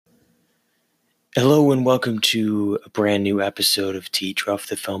Hello and welcome to a brand new episode of T Druff,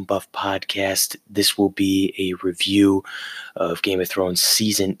 the Film Buff Podcast. This will be a review of Game of Thrones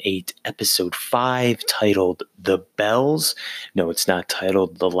Season 8, Episode 5, titled The Bells. No, it's not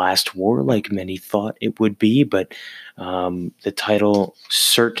titled The Last War like many thought it would be, but the title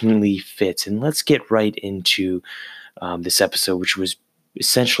certainly fits. And let's get right into this episode, which was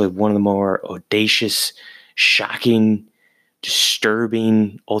essentially one of the more audacious, shocking,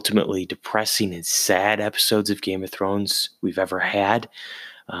 disturbing, ultimately depressing and sad episodes of Game of Thrones we've ever had.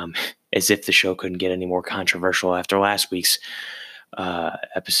 Um, as if the show couldn't get any more controversial after last week's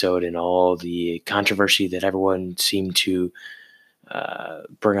episode and all the controversy that everyone seemed to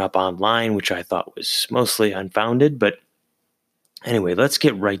bring up online, which I thought was mostly unfounded. But anyway, let's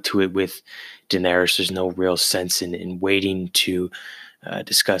get right to it with Daenerys. There's no real sense in waiting to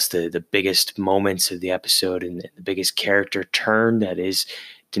discuss the biggest moments of the episode and the biggest character turn, that is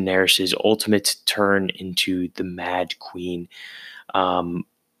Daenerys' ultimate turn into the Mad Queen.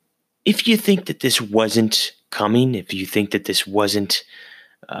 If you think that this wasn't coming, if you think that this wasn't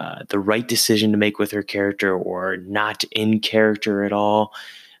the right decision to make with her character or not in character at all,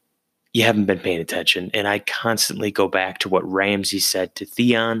 you haven't been paying attention. And I constantly go back to what Ramsay said to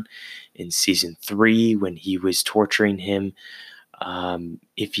Theon in season 3 when he was torturing him.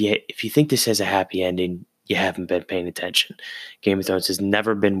 If you think this has a happy ending, you haven't been paying attention. Game of Thrones has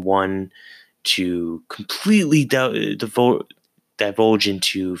never been one to completely divulge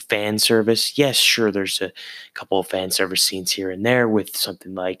into fan service. Yes, sure, there's a couple of fan service scenes here and there with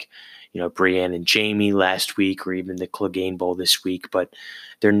something like, Brienne and Jaime last week, or even the Clegane Bowl this week, but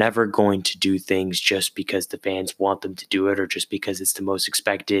they're never going to do things just because the fans want them to do it, or just because it's the most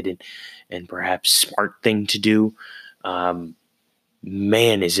expected and perhaps smart thing to do.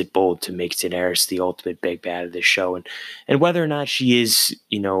 Man, is it bold to make Daenerys the ultimate big bad of this show. And whether or not she is,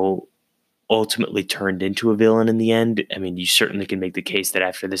 ultimately turned into a villain in the end, I mean, you certainly can make the case that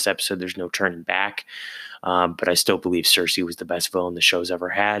after this episode, there's no turning back. But I still believe Cersei was the best villain the show's ever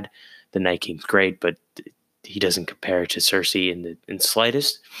had. The Night King's great, but he doesn't compare to Cersei in the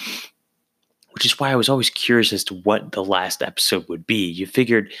slightest. Which is why I was always curious as to what the last episode would be. You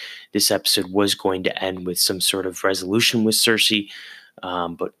figured this episode was going to end with some sort of resolution with Cersei,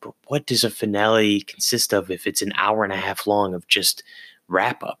 but what does a finale consist of if it's an hour and a half long of just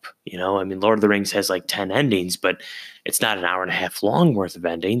wrap up? I mean, Lord of the Rings has like 10 endings, but it's not an hour and a half long worth of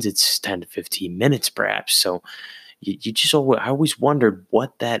endings. It's 10 to 15 minutes perhaps. So I always wondered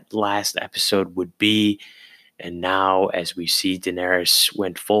what that last episode would be. And now, as we see Daenerys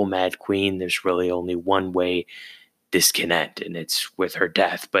went full Mad Queen, there's really only one way this can end, and it's with her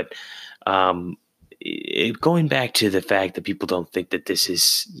death. But going back to the fact that people don't think that this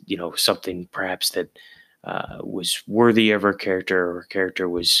is, something perhaps that was worthy of her character, or her character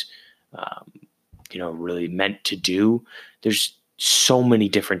was, really meant to do. There's so many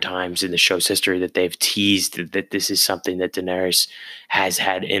different times in the show's history that they've teased that this is something that Daenerys has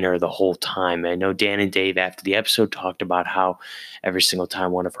had in her the whole time. I know Dan and Dave after the episode talked about how every single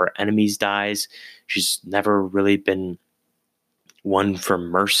time one of her enemies dies, she's never really been one for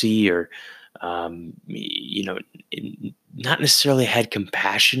mercy, or not necessarily had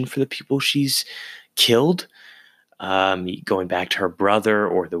compassion for the people she's killed. Going back to her brother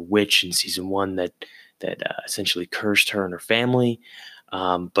or the witch in season 1 that essentially cursed her and her family.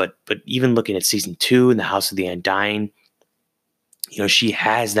 But even looking at season 2 in the House of the Undying, she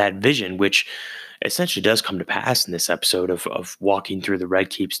has that vision, which essentially does come to pass in this episode of walking through the Red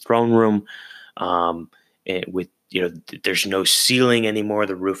Keep's throne room, with there's no ceiling anymore.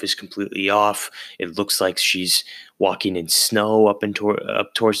 The roof is completely off. It looks like she's walking in snow up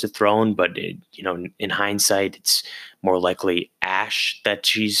towards the throne, but in hindsight, it's more likely ash that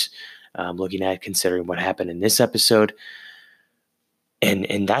she's looking at, considering what happened in this episode.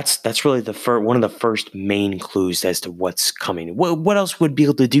 And that's really one of the first main clues as to what's coming. What else would be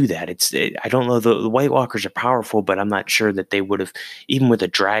able to do that? I don't know. The White Walkers are powerful, but I'm not sure that they would have, even with a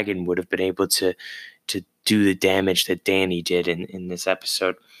dragon, would have been able to do the damage that Dany did in this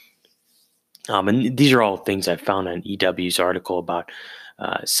episode. And these are all things I found on EW's article about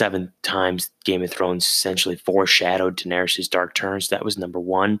 7 times Game of Thrones essentially foreshadowed Daenerys' dark turns. That was number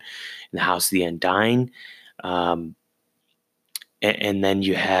 1 in the House of the Undying. And then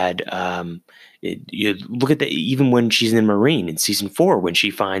you had, you look at even when she's in Meereen in season 4, when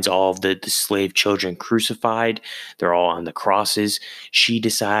she finds all of the slave children crucified, they're all on the crosses. She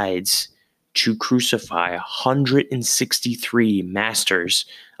decides to crucify 163 masters.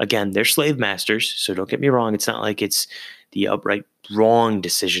 Again, they're slave masters, so don't get me wrong. It's not like it's the upright wrong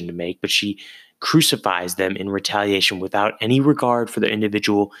decision to make, but she crucifies them in retaliation without any regard for their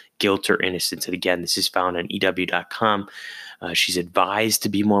individual guilt or innocence. And again, this is found on EW.com. She's advised to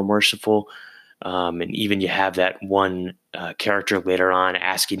be more merciful. And even you have that one character later on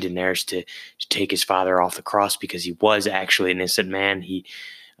asking Daenerys to take his father off the cross because he was actually an innocent man. He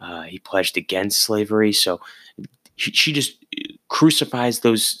pledged against slavery. So she just crucifies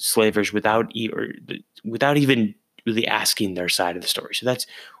those slavers without even really asking their side of the story. So that's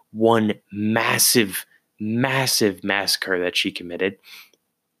one massive, massive massacre that she committed.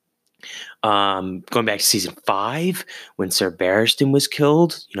 Going back to season 5, when Ser Barristan was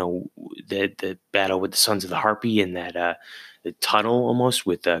killed, the battle with the Sons of the Harpy in that the tunnel almost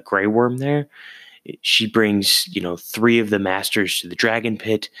with Grey Worm there. She brings 3 of the masters to the dragon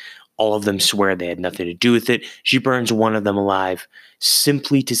pit. All of them swear they had nothing to do with it. She burns one of them alive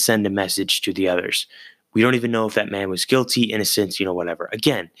simply to send a message to the others. We don't even know if that man was guilty, innocent, whatever.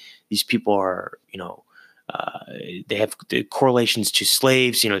 Again, these people are, they have the correlations to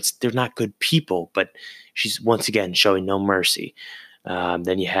slaves. They're not good people, but she's once again showing no mercy.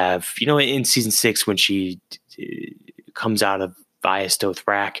 Then you have, in season 6 when she comes out of Vaes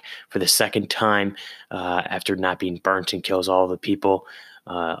Dothrak for the second time after not being burnt and kills all the people,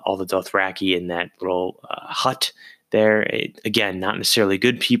 all the Dothraki in that little hut there. Again, not necessarily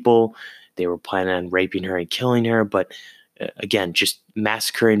good people. They were planning on raping her and killing her, but again, just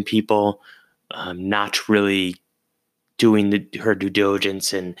massacring people, not really doing her due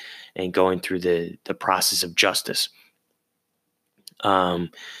diligence and going through the process of justice.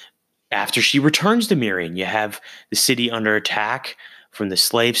 After she returns to Mirian, you have the city under attack from the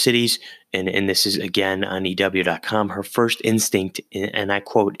slave cities, and this is again on EW.com. Her first instinct, and I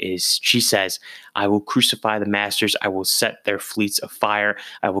quote, is she says, "I will crucify the masters. I will set their fleets afire.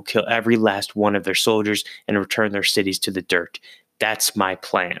 I will kill every last one of their soldiers and return their cities to the dirt. That's my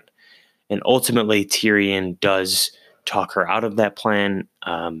plan." And ultimately, Tyrion does talk her out of that plan.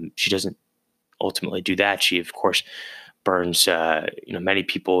 She doesn't ultimately do that. She, of course, burns many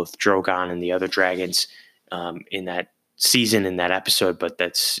people with Drogon and the other dragons in that season, in that episode. But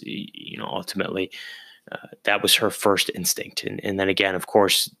that's ultimately that was her first instinct. And then again, of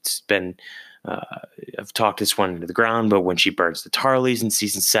course, it's been I've talked this one into the ground. But when she burns the Tarlys in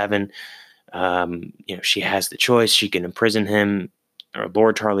season 7, she has the choice. She can imprison him, or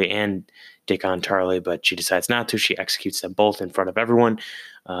Lord Tarly and Dickon Tarly, but she decides not to. She executes them both in front of everyone,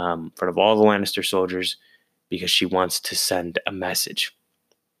 in front of all the Lannister soldiers, because she wants to send a message.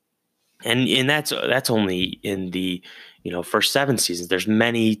 And that's only in the first 7 seasons. There's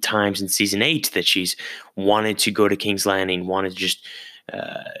many times in season 8 that she's wanted to go to King's Landing, wanted to just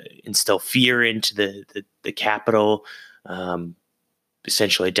instill fear into the capital,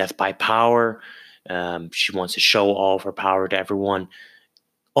 essentially death by power. She wants to show all of her power to everyone.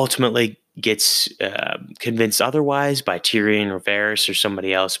 Ultimately gets convinced otherwise by Tyrion or Varys or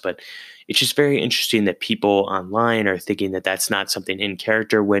somebody else, but it's just very interesting that people online are thinking that that's not something in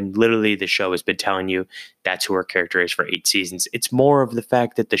character when literally the show has been telling you that's who her character is for 8 seasons. It's more of the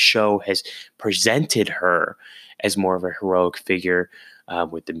fact that the show has presented her as more of a heroic figure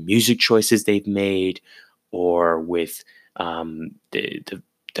with the music choices they've made, or with the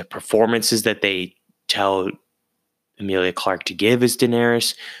performances that they tell Emilia Clarke to give as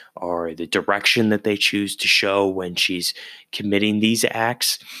Daenerys, or the direction that they choose to show when she's committing these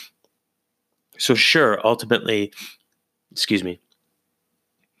acts. So sure, ultimately,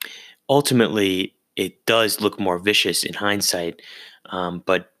 it does look more vicious in hindsight,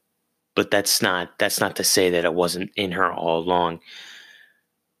 but that's not to say that it wasn't in her all along.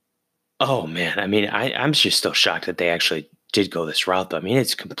 Oh man, I mean, I'm just still shocked that they actually did go this route, though. I mean,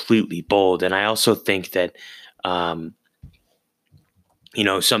 it's completely bold, and I also think that something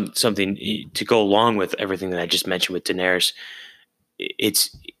to go along with everything that I just mentioned with Daenerys.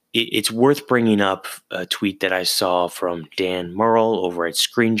 It's worth bringing up a tweet that I saw from Dan Murrell over at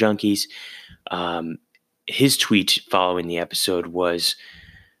Screen Junkies. His tweet following the episode was,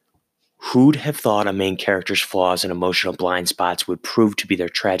 "Who'd have thought a main character's flaws and emotional blind spots would prove to be their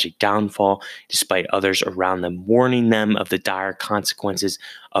tragic downfall, despite others around them warning them of the dire consequences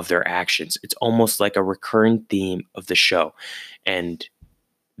of their actions?" It's almost like a recurring theme of the show. And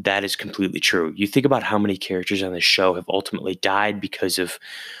that is completely true. You think about how many characters on the show have ultimately died because of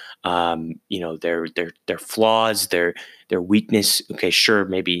their flaws, their weakness. Okay, sure,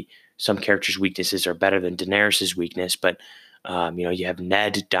 maybe some characters' weaknesses are better than Daenerys' weakness, but you have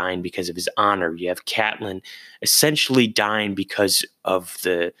Ned dying because of his honor. You have Catelyn essentially dying because of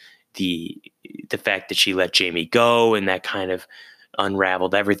the fact that she let Jaime go, and that kind of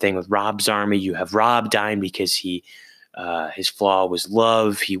unraveled everything with Robb's army. You have Robb dying because he His flaw was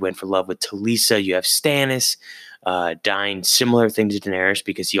love. He went for love with Talisa. You have Stannis dying, similar thing to Daenerys,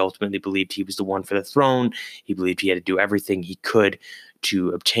 because he ultimately believed he was the one for the throne. He believed he had to do everything he could to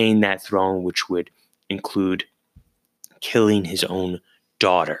obtain that throne, which would include killing his own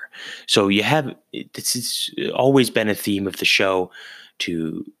daughter. So you have, this has always been a theme of the show,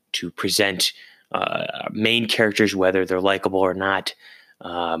 to present main characters, whether they're likable or not,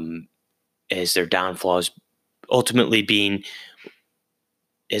 as their downfalls ultimately being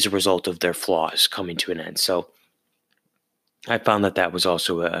as a result of their flaws coming to an end. So I found that was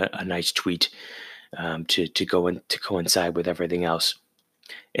also a nice tweet, to go in, to coincide with everything else.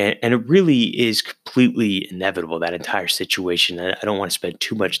 And it really is completely inevitable, that entire situation. I don't want to spend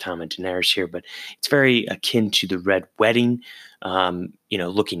too much time on Daenerys here, but it's very akin to the Red Wedding.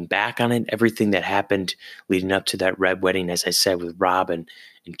 Looking back on it, everything that happened leading up to that Red Wedding, as I said, with Robb and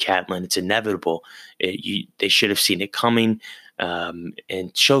Catelyn, it's inevitable. They should have seen it coming.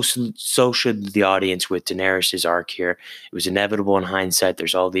 And so should the audience with Daenerys' arc here. It was inevitable in hindsight.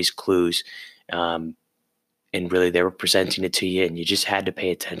 There's all these clues. And really, they were presenting it to you, and you just had to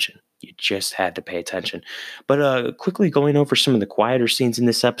pay attention. You just had to pay attention. But quickly going over some of the quieter scenes in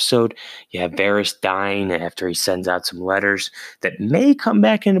this episode, you have Varys dying after he sends out some letters that may come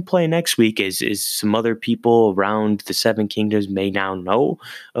back into play next week, as some other people around the Seven Kingdoms may now know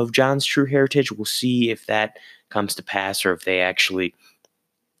of Jon's true heritage. We'll see if that comes to pass, or if they actually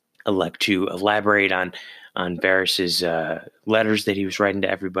elect to elaborate on Varys's letters that he was writing to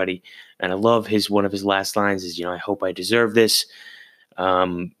everybody. And I love one of his last lines is, I hope I deserve this.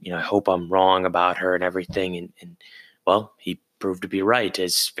 I hope I'm wrong about her and everything. And well, he proved to be right,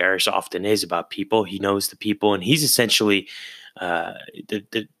 as Varys often is about people. He knows the people, and he's essentially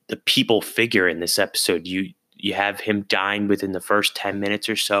the people figure in this episode. You have him dying within the first 10 minutes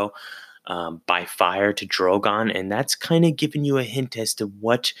or so, by fire to Drogon, and that's kind of giving you a hint as to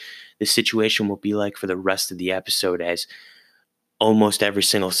what the situation will be like for the rest of the episode, as almost every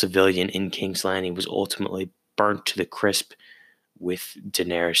single civilian in King's Landing was ultimately burnt to the crisp with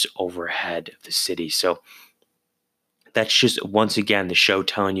Daenerys overhead of the city. So that's just, once again, the show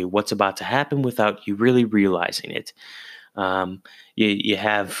telling you what's about to happen without you really realizing it. You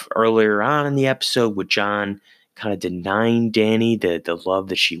have earlier on in the episode with Jon kind of denying Dany the love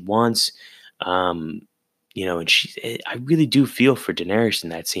that she wants. And I really do feel for Daenerys in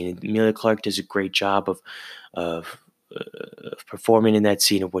that scene. Emilia Clarke does a great job of performing in that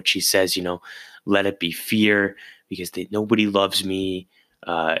scene, of what she says, let it be fear, because nobody loves me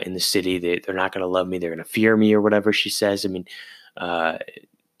in the city. They're not going to love me. They're going to fear me, or whatever she says. I mean,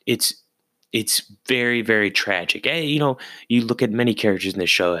 it's very, very tragic. You look at many characters in the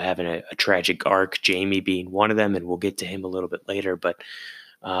show having a tragic arc, Jaime being one of them, and we'll get to him a little bit later. But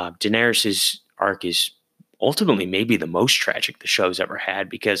Daenerys' arc is ultimately maybe the most tragic the show's ever had,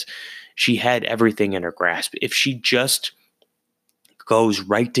 because she had everything in her grasp. If she just goes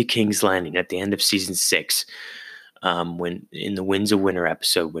right to King's Landing at the end of season 6, when in the Winds of Winter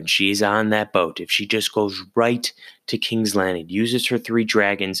episode, when she's on that boat, if she just goes right to King's Landing, uses her 3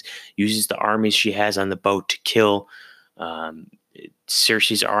 dragons, uses the armies she has on the boat to kill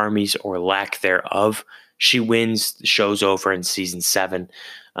Cersei's armies, or lack thereof, she wins. The show's over in season 7.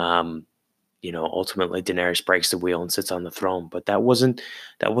 Ultimately Daenerys breaks the wheel and sits on the throne, but that wasn't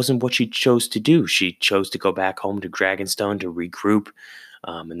what she chose to do. She chose to go back home to Dragonstone to regroup,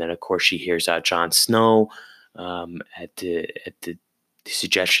 and then of course she hears out Jon Snow at the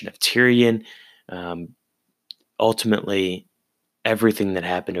suggestion of Tyrion. Ultimately, everything that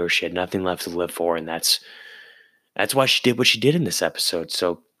happened to her, she had nothing left to live for, and that's why she did what she did in this episode.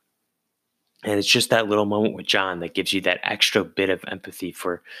 So. And it's just that little moment with Jon that gives you that extra bit of empathy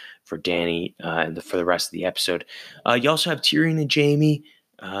for Dany, and for the rest of the episode. You also have Tyrion and Jaime.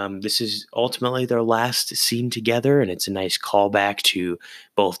 This is ultimately their last scene together, and it's a nice callback to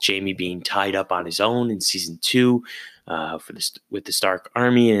both Jaime being tied up on his own in season 2 with the Stark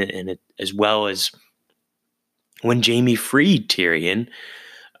army, and as well as when Jaime freed Tyrion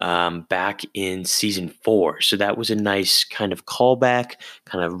back in season 4. So that was a nice kind of callback,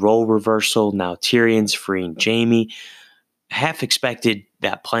 kind of role reversal. Now Tyrion's freeing Jaime. Half expected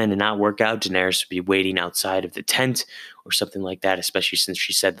that plan to not work out. Daenerys to be waiting outside of the tent or something like that, especially since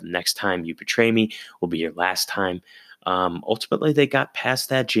she said the next time you betray me will be your last time. Ultimately, they got past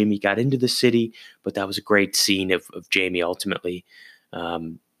that. Jaime got into the city, but that was a great scene of Jaime ultimately,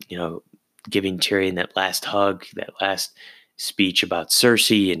 giving Tyrion that last hug, that last speech about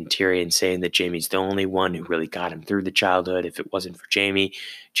Cersei, and Tyrion saying that Jaime's the only one who really got him through the childhood. If it wasn't for Jaime,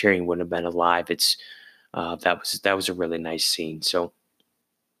 Tyrion wouldn't have been alive. That was a really nice scene. So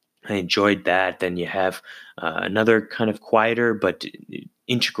I enjoyed that. Then you have another kind of quieter but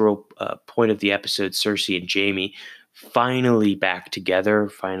integral point of the episode: Cersei and Jamie finally back together.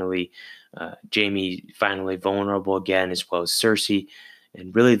 Finally, Jamie finally vulnerable again, as well as Cersei.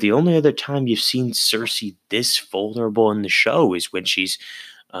 And really, the only other time you've seen Cersei this vulnerable in the show is when she's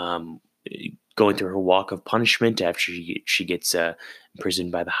um, going through her walk of punishment after she gets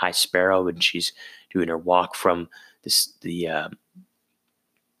imprisoned by the High Sparrow, and she's doing her walk from the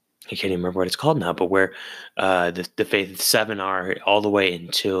I can't even remember what it's called now, but where the Faith Seven are all the way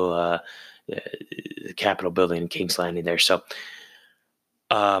into the, the Capitol building in King's Landing there. So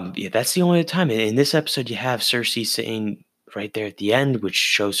yeah, that's the only time. In this episode, you have Cersei saying right there at the end, which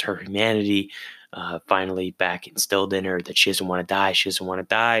shows her humanity finally back instilled in her, that she doesn't want to die. She doesn't want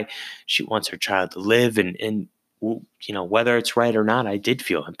to die. She wants her child to live. And whether it's right or not, I did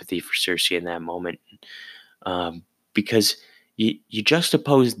feel empathy for Cersei in that moment, um, because you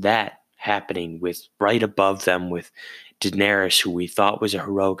juxtapose that happening with right above them with Daenerys, who we thought was a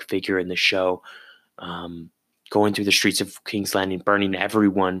heroic figure in the show, um, going through the streets of King's Landing, burning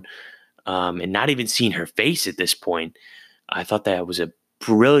everyone, and not even seeing her face at this point. I thought that was a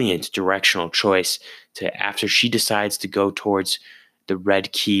brilliant directional choice to, after she decides to go towards the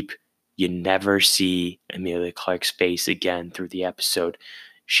Red Keep, you never see Emilia Clarke's face again through the episode.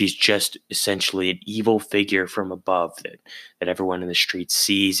 She's just essentially an evil figure from above that everyone in the street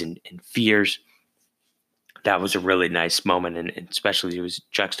sees and fears. That was a really nice moment, and especially it was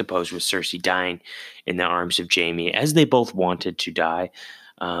juxtaposed with Cersei dying in the arms of Jamie, as they both wanted to die,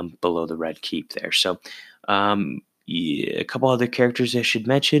 below the Red Keep there. So, yeah, a couple other characters I should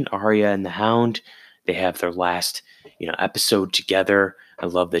mention: Arya and the Hound. They have their last, episode together. I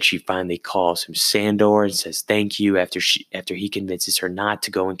love that she finally calls him Sandor and says thank you after he convinces her not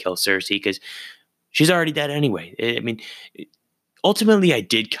to go and kill Cersei, because she's already dead anyway. I mean, ultimately, I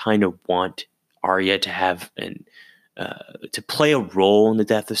did kind of want Arya to have to play a role in the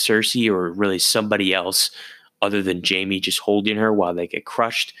death of Cersei, or really somebody else other than Jamie just holding her while they get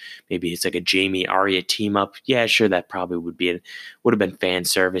crushed. Maybe it's like a Jamie Arya team up. Yeah, sure, that probably would have been fan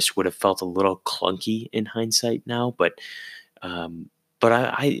service. Would have felt a little clunky in hindsight now, um, but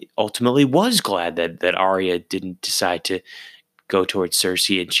I ultimately was glad that Arya didn't decide to go towards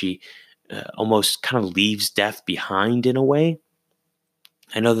Cersei, and she almost kind of leaves death behind in a way.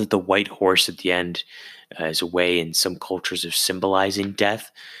 I know that the white horse at the end is a way in some cultures of symbolizing death.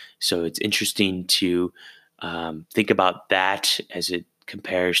 So it's interesting to think about that as it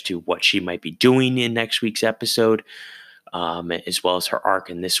compares to what she might be doing in next week's episode, as well as her arc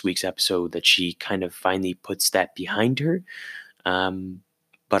in this week's episode, that she kind of finally puts that behind her. Um,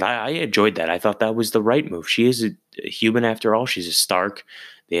 but I enjoyed that. I thought that was the right move. She is a human after all. She's a Stark.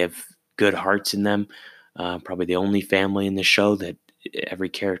 They have good hearts in them. Probably the only family in the show that every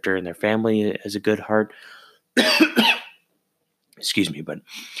character in their family has a good heart. Excuse me, but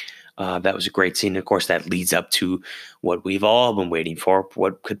that was a great scene. Of course, that leads up to what we've all been waiting for,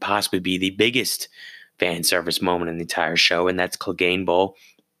 what could possibly be the biggest fan service moment in the entire show, and that's Clegane Bowl.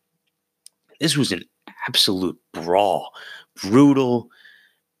 This was an absolute brawl, brutal,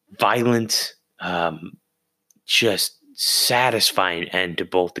 violent, just satisfying end to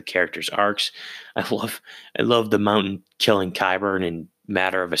both the characters' arcs. I love the Mountain killing Qyburn in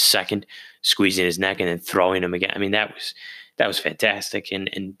matter of a second, squeezing his neck and then throwing him again. I mean, that was fantastic,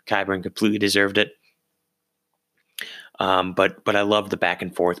 and Qyburn completely deserved it. But I love the back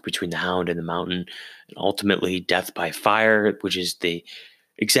and forth between the Hound and the Mountain, and ultimately death by fire, which is the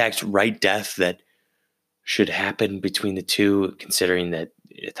exact right death that should happen between the two, considering that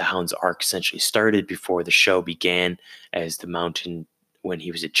the Hound's arc essentially started before the show began, as the Mountain, when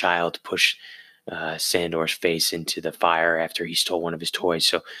he was a child, pushed Sandor's face into the fire after he stole one of his toys.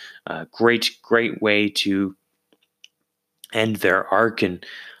 So, great way to end their arc, and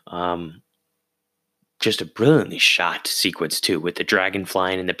just a brilliantly shot sequence too, with the dragon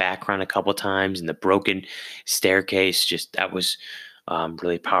flying in the background a couple times and the broken staircase. Just that was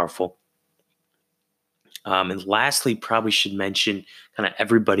really powerful. And lastly, probably should mention kind of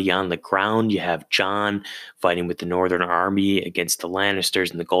everybody on the ground. You have Jon fighting with the Northern Army against the Lannisters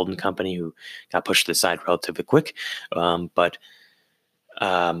and the Golden Company, who got pushed to the side relatively quick. But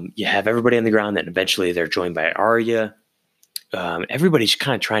you have everybody on the ground, and eventually they're joined by Arya. Everybody's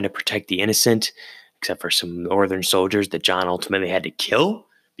kind of trying to protect the innocent, except for some Northern soldiers that Jon ultimately had to kill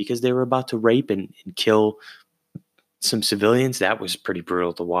because they were about to rape and kill some civilians. That was pretty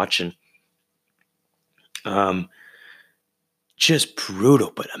brutal to watch. And just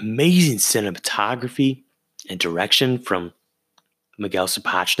brutal, but amazing cinematography and direction from Miguel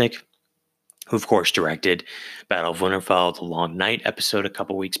Sapochnik. who of course directed Battle of Winterfell, the Long Night episode a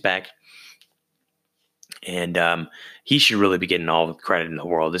couple weeks back. And he should really be getting all the credit in the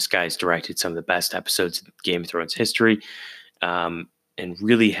world. This guy's directed some of the best episodes in Game of Thrones history. And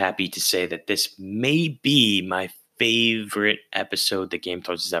really happy to say that this may be my favorite episode that Game of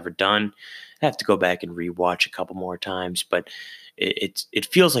Thrones has ever done. I have to go back and rewatch a couple more times, but it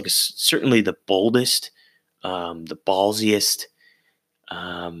feels like certainly the boldest, the ballsiest,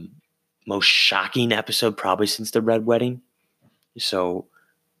 um, most shocking episode probably since the Red Wedding. So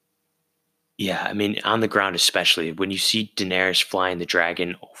yeah, I mean, on the ground, especially when you see Daenerys flying the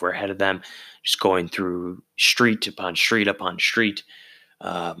dragon overhead of them, just going through street upon street upon street,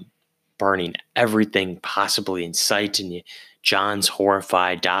 um, burning everything possibly in sight. And John's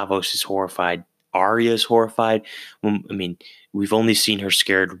horrified, Davos is horrified, Arya's horrified. I mean, we've only seen her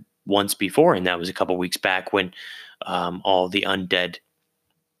scared once before, and that was a couple weeks back when all the undead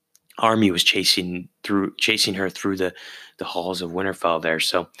army was chasing her through the halls of Winterfell there.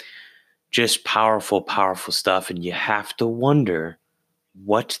 So just powerful, powerful stuff. And you have to wonder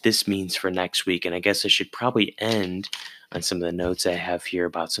what this means for next week. And I guess I should probably end on some of the notes I have here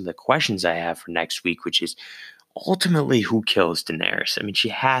about some of the questions I have for next week, which is ultimately who kills Daenerys? I mean, she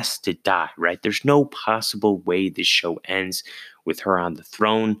has to die, right? There's no possible way this show ends with her on the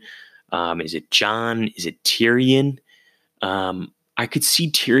throne. Is it Jon? Is it Tyrion? I could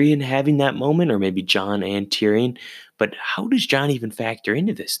see Tyrion having that moment, or maybe Jon and Tyrion. But how does Jon even factor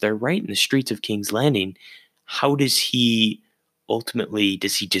into this? They're right in the streets of King's Landing. How does he ultimately,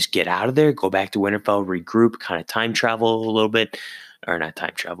 does he just get out of there, go back to Winterfell, regroup, kind of time travel a little bit, or not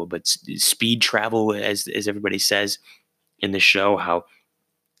time travel, but speed travel, as everybody says in the show, how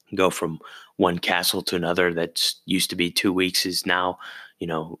go from one castle to another that used to be 2 weeks is now,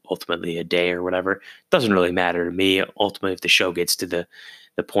 ultimately a day or whatever. Doesn't really matter to me. Ultimately, if the show gets to the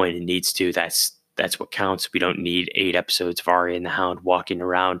point it needs to, that's what counts. We don't need 8 episodes of Arya and the Hound walking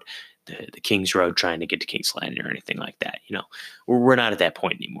around the King's Road trying to get to King's Landing or anything like that. We're not at that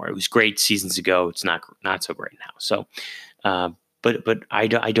point anymore. It was great seasons ago. It's not so great now. So, but I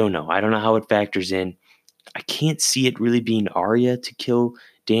don't know. I don't know how it factors in. I can't see it really being Arya to kill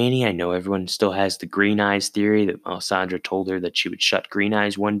Dany. I know everyone still has the Green Eyes theory that Melisandre told her that she would shut Green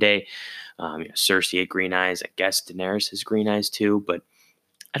Eyes one day. Cersei had Green Eyes. I guess Daenerys has Green Eyes too, but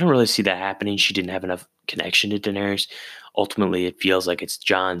I don't really see that happening. She didn't have enough connection to Daenerys. Ultimately, it feels like it's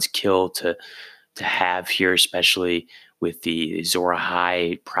Jon's kill to have here, especially with the Zora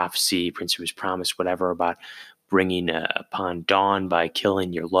High prophecy, Prince who was promised, whatever, about bringing upon dawn by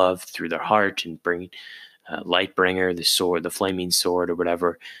killing your love through their heart and bringing Lightbringer, the sword, the flaming sword, or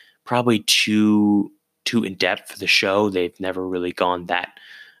whatever. Probably too in depth for the show. They've never really gone that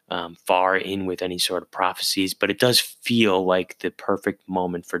far in with any sort of prophecies, but it does feel like the perfect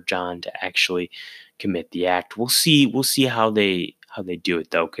moment for Jon to actually commit the act. We'll see. We'll see how they do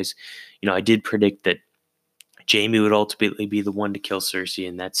it though, because I did predict that Jaime would ultimately be the one to kill Cersei,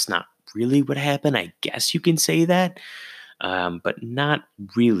 and that's not really what happened. I guess you can say that, but not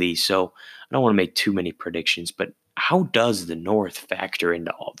really. So I don't want to make too many predictions, but how does the North factor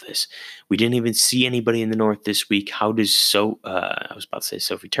into all of this? We didn't even see anybody in the North this week. How does I was about to say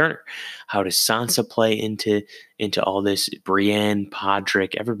Sophie Turner. How does Sansa play into all this? Brienne,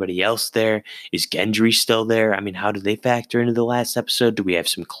 Podrick, everybody else there. Is Gendry still there? I mean, how do they factor into the last episode? Do we have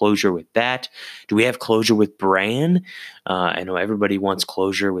some closure with that? Do we have closure with Bran? I know everybody wants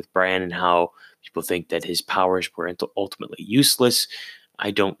closure with Bran and how people think that his powers were ultimately useless.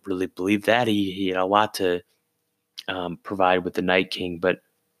 I don't really believe that. He had a lot to provide with the Night King, but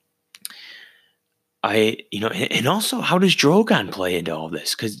and also how does Drogon play into all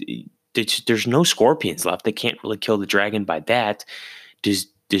this? Because there's no scorpions left. They can't really kill the dragon by that. Does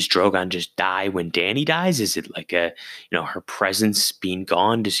Drogon just die when Dany dies? Is it like her presence being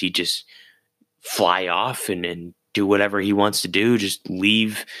gone? Does he just fly off and do whatever he wants to do? Just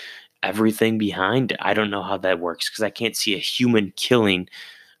leave everything behind? I don't know how that works because I can't see a human killing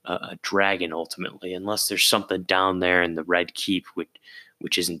a dragon ultimately, unless there's something down there in the Red Keep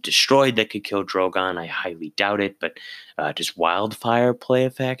which isn't destroyed that could kill Drogon. I highly doubt it. But does wildfire play a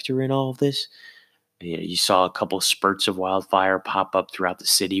factor in all of this? You saw a couple spurts of wildfire pop up throughout the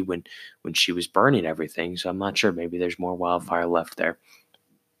city when she was burning everything. So I'm not sure. Maybe there's more wildfire left there.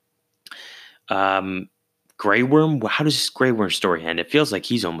 Grey Worm. How does Grey Worm's story end? It feels like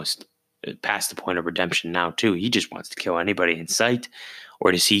he's almost past the point of redemption now too. He just wants to kill anybody in sight.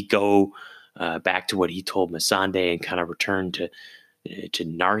 Or does he go back to what he told Missandei and kind of return to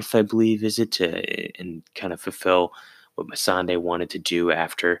Narth, I believe, is it, and kind of fulfill what Missandei wanted to do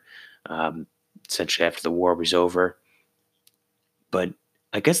after, essentially after the war was over? But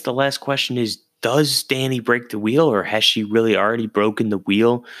I guess the last question is, does Danny break the wheel, or has she really already broken the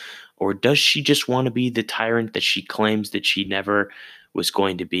wheel? Or does she just want to be the tyrant that she claims that she never was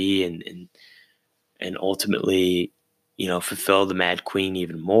going to be, and ultimately, fulfill the Mad Queen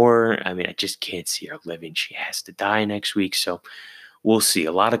even more? I mean, I just can't see her living. She has to die next week. So we'll see.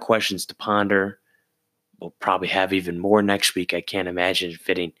 A lot of questions to ponder. We'll probably have even more next week. I can't imagine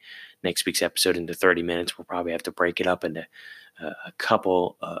fitting next week's episode into 30 minutes. We'll probably have to break it up into a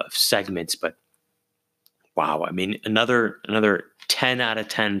couple of segments. But wow, I mean, another 10 out of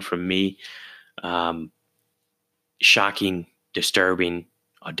 10 from me. Um, Shocking, disturbing,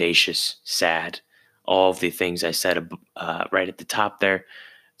 audacious, sad. All of the things I said right at the top there,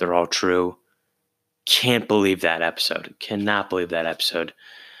 they're all true. Can't believe that episode. Cannot believe that episode.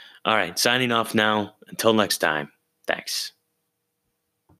 All right, signing off now. Until next time. Thanks.